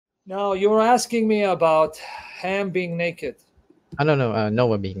Now, you were asking me about Ham being naked. I don't know.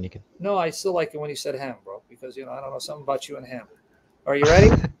 Noah being naked. No, I still like it when you said Ham, bro, because, I don't know, something about you and Ham. Are you ready?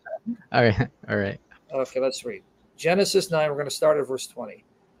 All right. All right. Okay, let's read. Genesis 9, we're going to start at verse 20.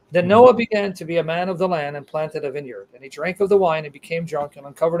 Then Mhm. Noah began to be a man of the land and planted a vineyard. And he drank of the wine and became drunk and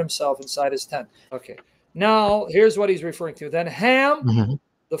uncovered himself inside his tent. Okay, now here's what he's referring to. Then Ham, Mhm.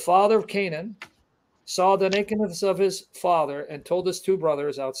 the father of Canaan, saw the nakedness of his father and told his two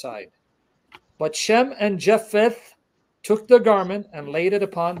brothers outside. But Shem and Japheth took the garment and laid it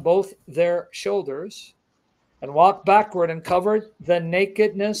upon both their shoulders and walked backward and covered the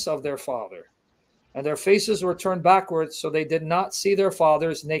nakedness of their father. And their faces were turned backwards, so they did not see their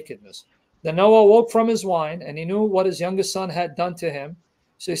father's nakedness. Then Noah woke from his wine, and he knew what his youngest son had done to him.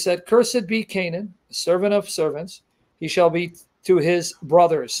 So he said, Cursed be Canaan, servant of servants. He shall be to his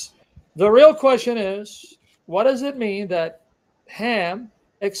brothers. The real question is, what does it mean that Ham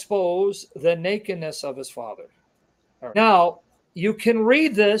exposed the nakedness of his father? Right. Now, you can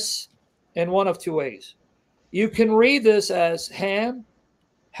read this in one of two ways. You can read this as Ham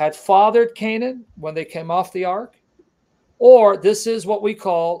had fathered Canaan when they came off the ark, or this is what we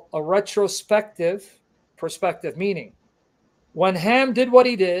call a retrospective perspective, meaning when Ham did what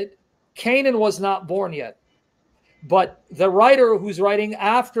he did, Canaan was not born yet. But the writer who's writing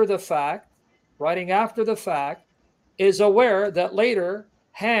after the fact, is aware that later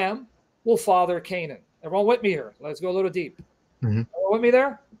Ham will father Canaan. Everyone with me here? Let's go a little deep. Mhm. Everyone with me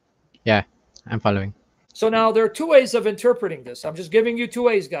there? Yeah, I'm following. So now there are two ways of interpreting this. I'm just giving you two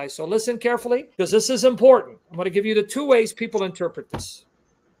ways, guys. So listen carefully because this is important. I'm going to give you the two ways people interpret this.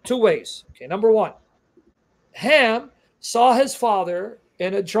 Two ways. Okay, number one, Ham saw his father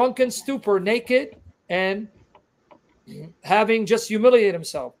in a drunken stupor, naked and having just humiliated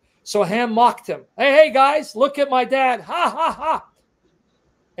himself. So Ham mocked him. Hey, guys, look at my dad. Ha, ha, ha.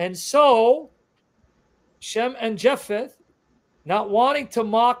 And so Shem and Japheth, not wanting to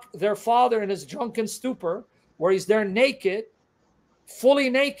mock their father in his drunken stupor, where he's there naked,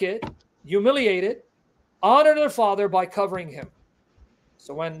 fully naked, humiliated, honor their father by covering him.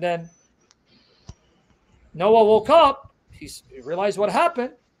 So when then Noah woke up, he realized what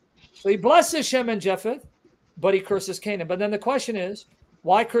happened. So he blesses Shem and Japheth, but he curses Canaan. But then the question is,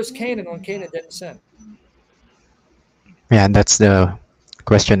 why curse Canaan when Canaan didn't sin? Yeah, that's the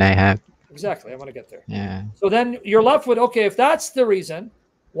question I have. Exactly. I'm going to get there. Yeah. So then you're left with, okay, if that's the reason,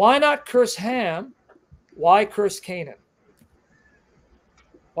 why not curse Ham? Why curse Canaan?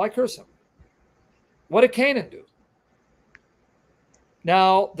 Why curse him? What did Canaan do?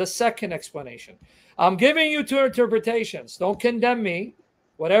 Now, the second explanation. I'm giving you two interpretations. Don't condemn me.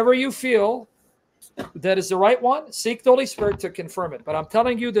 Whatever you feel that is the right one, seek the Holy Spirit to confirm it. But I'm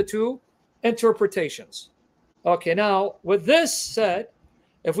telling you the two interpretations. Okay, now, with this said,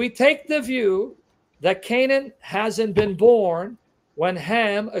 if we take the view that Canaan hasn't been born when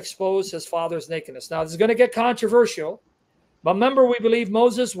Ham exposed his father's nakedness. Now, this is going to get controversial, but remember, we believe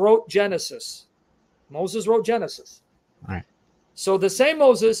Moses wrote Genesis. Moses wrote Genesis. All right. So the same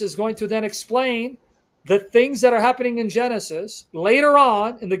Moses is going to then explain the things that are happening in Genesis later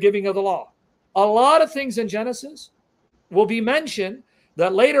on in the giving of the law. A lot of things in Genesis will be mentioned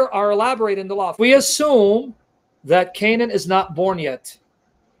that later are elaborated in the law. We assume that Canaan is not born yet.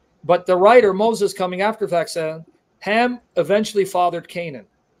 But the writer, Moses, coming after the fact, said Ham eventually fathered Canaan.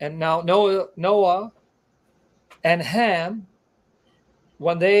 And now Noah and Ham,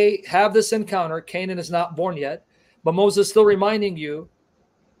 when they have this encounter, Canaan is not born yet. But Moses is still reminding you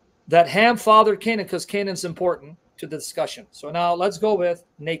that Ham fathered Canaan because Canaan's important to the discussion. So now let's go with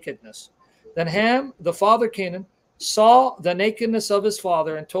nakedness. Then Ham, the father Canaan, saw the nakedness of his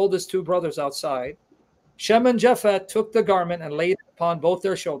father and told his two brothers outside. Shem and Japheth took the garment and laid it upon both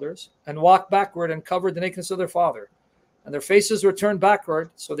their shoulders and walked backward and covered the nakedness of their father. And their faces were turned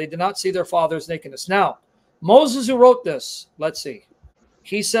backward, so they did not see their father's nakedness. Now, Moses, who wrote this, let's see.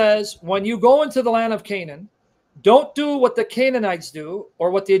 He says, when you go into the land of Canaan, don't do what the Canaanites do or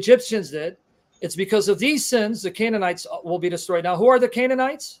what the Egyptians did. It's because of these sins, the Canaanites will be destroyed. Now, who are the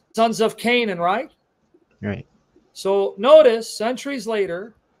Canaanites? Sons of Canaan, right? Right. So notice, centuries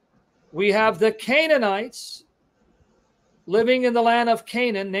later, we have the Canaanites living in the land of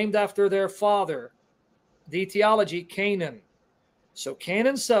Canaan, named after their father. The etiology, Canaan. So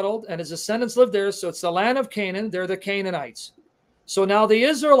Canaan settled, and his descendants lived there. So it's the land of Canaan. They're the Canaanites. So now the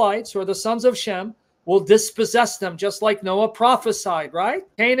Israelites, who are the sons of Shem, will dispossess them, just like Noah prophesied, right?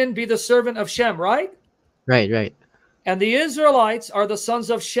 Canaan be the servant of Shem, right? Right. Right. And the Israelites are the sons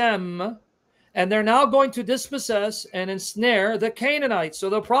of Shem, and they're now going to dispossess and ensnare the Canaanites. So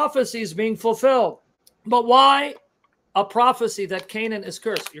the prophecy is being fulfilled. But why a prophecy that Canaan is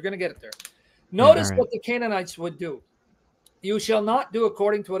cursed. You're going to get it there. Yeah, all Notice right. what the Canaanites would do. You shall not do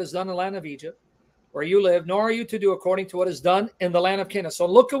according to what is done in the land of Egypt, where you live, nor are you to do according to what is done in the land of Canaan. So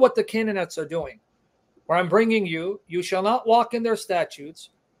look at what the Canaanites are doing. Where I'm bringing you, you shall not walk in their statutes.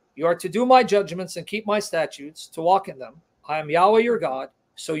 You are to do my judgments and keep my statutes, to walk in them. I am Yahweh your God.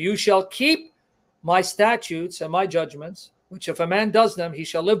 So you shall keep my statutes and my judgments, which if a man does them, he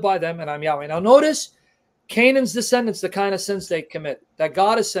shall live by them, and I'm Yahweh. Now notice Canaan's descendants, the kind of sins they commit, that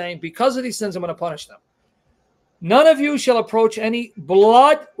God is saying, because of these sins, I'm going to punish them. None of you shall approach any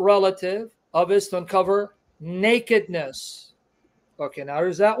blood relative of his to uncover nakedness. Okay, now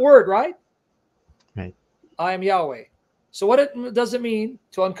there's that word, right? Right. I am Yahweh. So what does it mean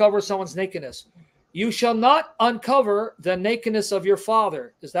to uncover someone's nakedness? You shall not uncover the nakedness of your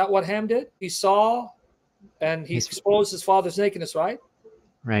father. Is that what Ham did? He saw and he exposed his father's nakedness, right?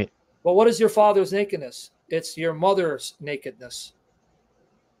 Right. But what is your father's nakedness? It's your mother's nakedness.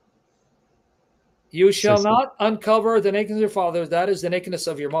 You shall So- not uncover the nakedness of your father. That is the nakedness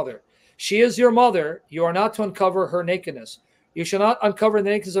of your mother. She is your mother. You are not to uncover her nakedness. You shall not uncover the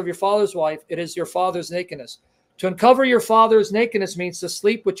nakedness of your father's wife. It is your father's nakedness. To uncover your father's nakedness means to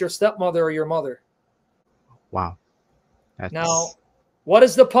sleep with your stepmother or your mother. Wow. That's Now, what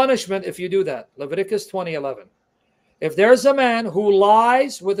is the punishment if you do that? Leviticus 20:11. If there's a man who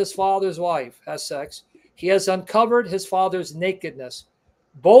lies with his father's wife, has sex, he has uncovered his father's nakedness.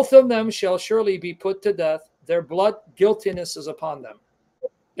 Both of them shall surely be put to death. Their blood guiltiness is upon them.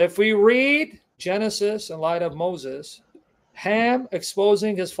 If we read Genesis in light of Moses, Ham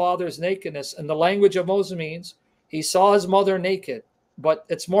exposing his father's nakedness in the language of Moses means he saw his mother naked, but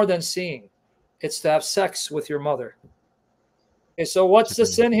it's more than seeing. It's to have sex with your mother. Okay, so what's the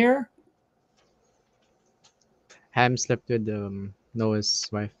sin here? Ham slept with Noah's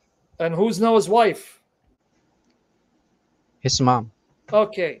wife. And who's Noah's wife? His mom.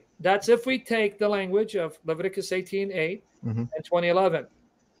 Okay, that's if we take the language of Leviticus 18:8 Mm-hmm. and 20:11,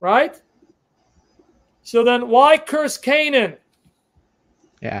 right? So then why curse Canaan?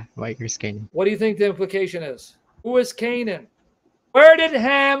 Yeah. Why curse Canaan? What do you think the implication is? Who is Canaan? Where did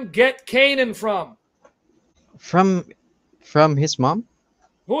Ham get Canaan from? From his mom.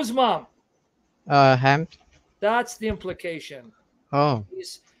 Whose mom? Ham. That's the implication. Oh.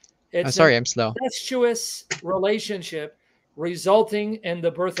 It's an Sorry, I'm slow. incestuous relationship resulting in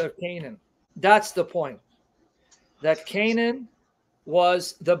the birth of Canaan. That's the point. That Canaan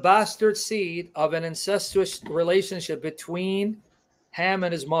was the bastard seed of an incestuous relationship between Ham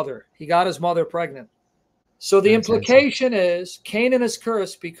and his mother. He got his mother pregnant. So the Nonsense. implication is Canaan is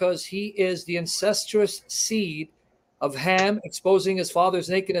cursed because he is the incestuous seed of Ham exposing his father's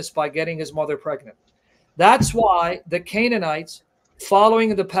nakedness by getting his mother pregnant. That's why the Canaanites,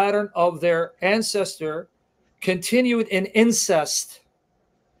 following the pattern of their ancestor, continued in incest.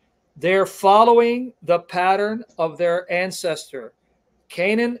 They're following the pattern of their ancestor.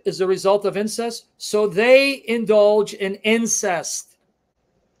 Canaan is a result of incest, so they indulge in incest.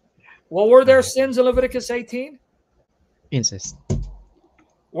 What were their sins in Leviticus 18? Incest.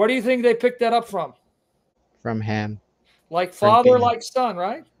 Where do you think they picked that up from? From Ham. Like From father, Canaan. like son,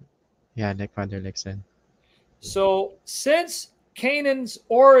 right? Yeah, like father, like son. So since Canaan's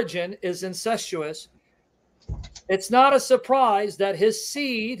origin is incestuous, it's not a surprise that his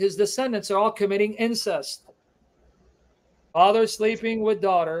seed, his descendants, are all committing incest. Father sleeping with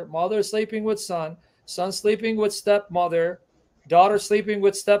daughter, mother sleeping with son sleeping with stepmother, daughter sleeping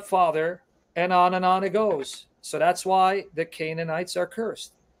with stepfather, and on it goes. So that's why the Canaanites are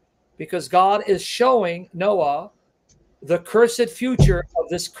cursed. Because God is showing Noah the cursed future of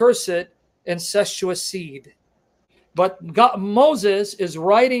this cursed incestuous seed. But Moses is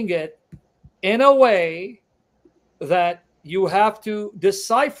writing it in a way that you have to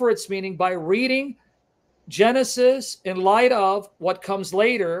decipher its meaning by reading Genesis in light of what comes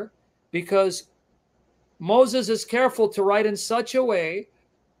later, because Moses is careful to write in such a way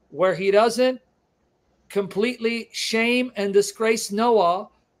where he doesn't completely shame and disgrace Noah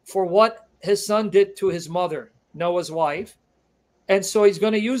for what his son did to his mother, Noah's wife. And so he's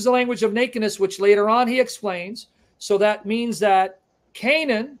going to use the language of nakedness, which later on he explains. So that means that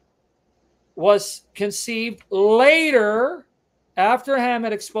Canaan was conceived later after Ham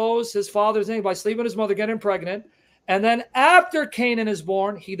had exposed his father's name by sleeping with his mother, getting pregnant. And then after Canaan is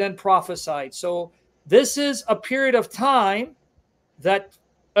born, he then prophesied. So this is a period of time that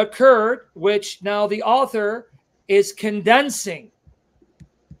occurred, which now the author is condensing.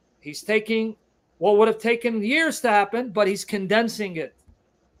 He's taking what would have taken years to happen, but he's condensing it.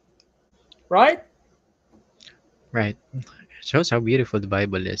 Right? Right. Shows how beautiful the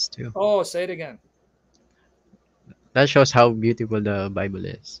Bible is too. Oh, say it again. That shows how beautiful the Bible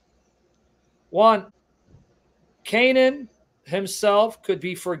is. One, Canaan himself could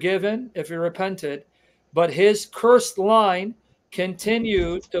be forgiven if he repented, but his cursed line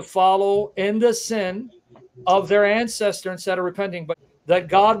continued to follow in the sin of their ancestor instead of repenting. But that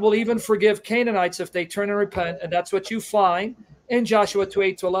God will even forgive Canaanites if they turn and repent. And that's what you find in Joshua 2,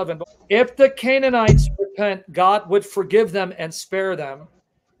 8 to 11. But if the Canaanites repent, God would forgive them and spare them.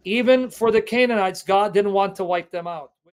 Even for the Canaanites, God didn't want to wipe them out.